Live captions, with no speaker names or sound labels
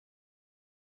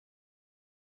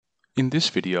In this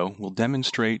video, we'll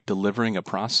demonstrate delivering a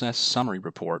process summary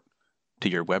report to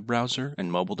your web browser and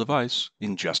mobile device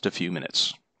in just a few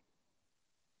minutes.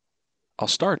 I'll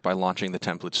start by launching the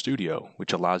Template Studio,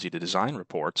 which allows you to design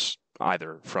reports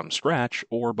either from scratch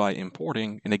or by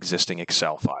importing an existing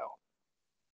Excel file.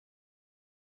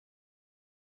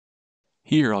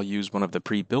 Here I'll use one of the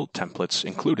pre-built templates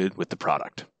included with the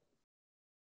product.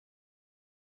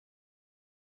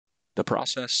 The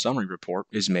process summary report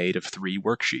is made of 3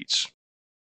 worksheets.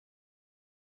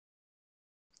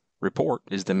 Report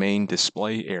is the main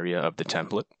display area of the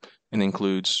template and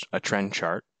includes a trend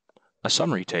chart, a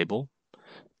summary table,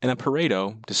 and a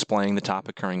Pareto displaying the top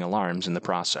occurring alarms in the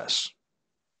process.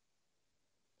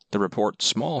 The report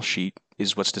small sheet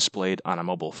is what's displayed on a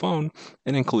mobile phone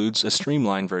and includes a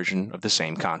streamlined version of the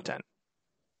same content.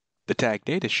 The tag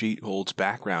data sheet holds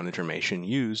background information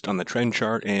used on the trend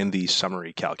chart and the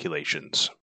summary calculations.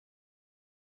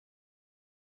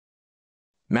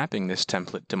 Mapping this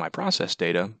template to my process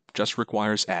data just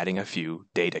requires adding a few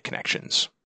data connections.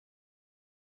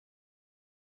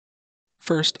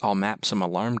 First, I'll map some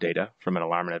alarm data from an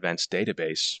alarm and events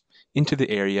database into the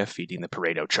area feeding the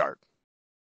Pareto chart.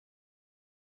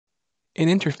 An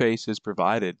interface is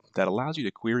provided that allows you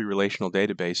to query relational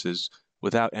databases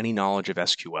without any knowledge of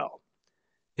SQL.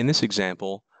 In this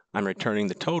example, I'm returning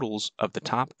the totals of the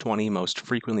top 20 most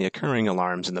frequently occurring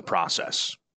alarms in the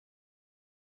process.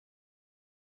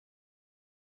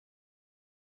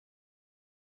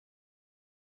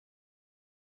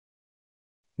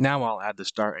 Now I'll add the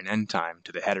start and end time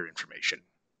to the header information.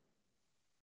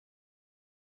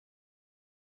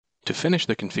 To finish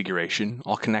the configuration,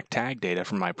 I'll connect tag data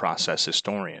from my process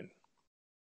historian.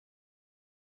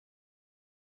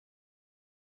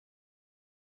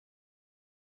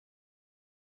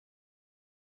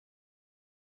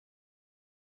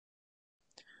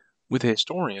 With a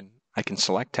historian, I can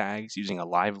select tags using a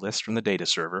live list from the data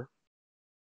server,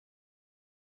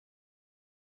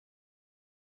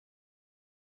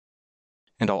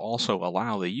 and I'll also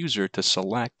allow the user to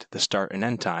select the start and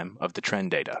end time of the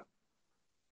trend data.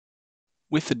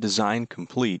 With the design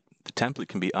complete, the template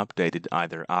can be updated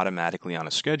either automatically on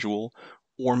a schedule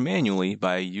or manually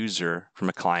by a user from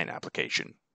a client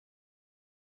application.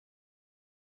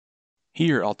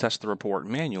 Here, I'll test the report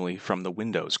manually from the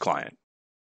Windows client.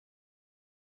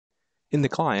 In the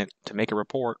client, to make a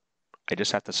report, I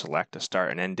just have to select a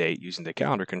start and end date using the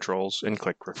calendar controls and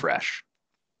click refresh.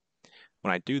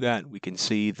 When I do that, we can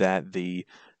see that the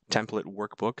template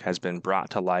workbook has been brought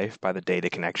to life by the data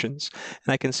connections,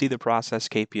 and I can see the process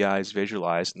KPIs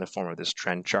visualized in the form of this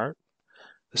trend chart,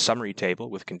 the summary table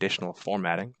with conditional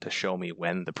formatting to show me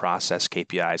when the process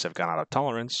KPIs have gone out of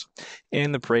tolerance,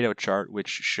 and the Pareto chart which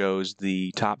shows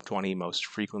the top 20 most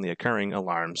frequently occurring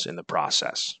alarms in the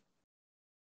process.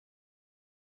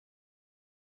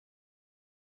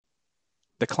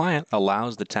 The client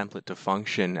allows the template to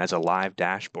function as a live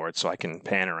dashboard so I can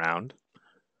pan around.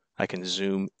 I can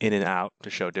zoom in and out to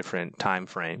show different time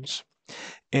frames.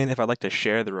 And if I'd like to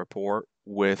share the report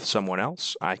with someone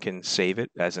else, I can save it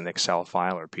as an Excel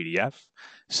file or PDF,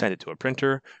 send it to a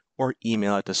printer, or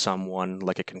email it to someone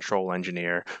like a control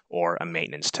engineer or a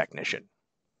maintenance technician.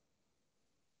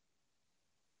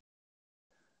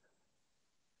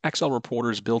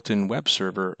 XLReporter's built-in web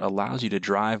server allows you to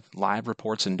drive live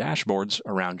reports and dashboards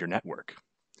around your network.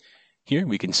 Here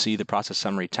we can see the process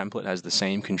summary template has the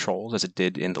same controls as it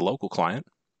did in the local client,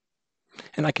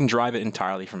 and I can drive it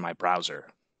entirely from my browser.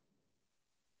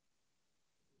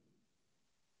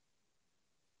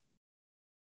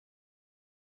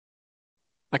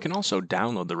 I can also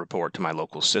download the report to my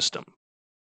local system.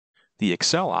 The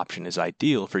Excel option is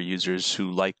ideal for users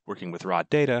who like working with raw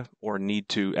data or need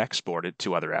to export it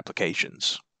to other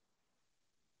applications.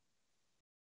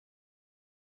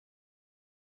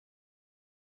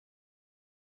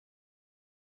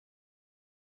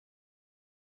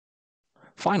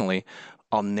 Finally,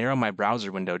 I'll narrow my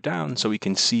browser window down so we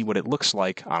can see what it looks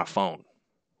like on a phone.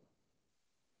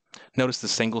 Notice the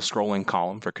single scrolling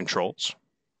column for controls.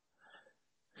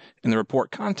 And the report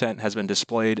content has been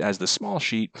displayed as the small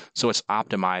sheet, so it's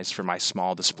optimized for my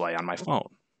small display on my phone.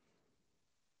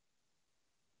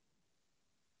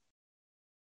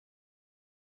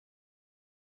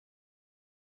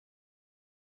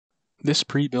 This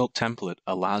pre-built template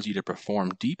allows you to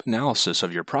perform deep analysis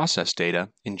of your process data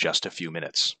in just a few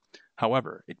minutes.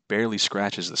 However, it barely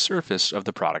scratches the surface of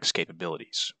the product's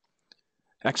capabilities.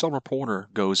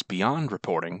 XLReporter goes beyond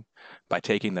reporting by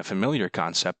taking the familiar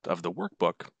concept of the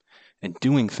workbook and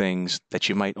doing things that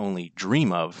you might only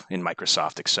dream of in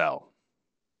Microsoft Excel.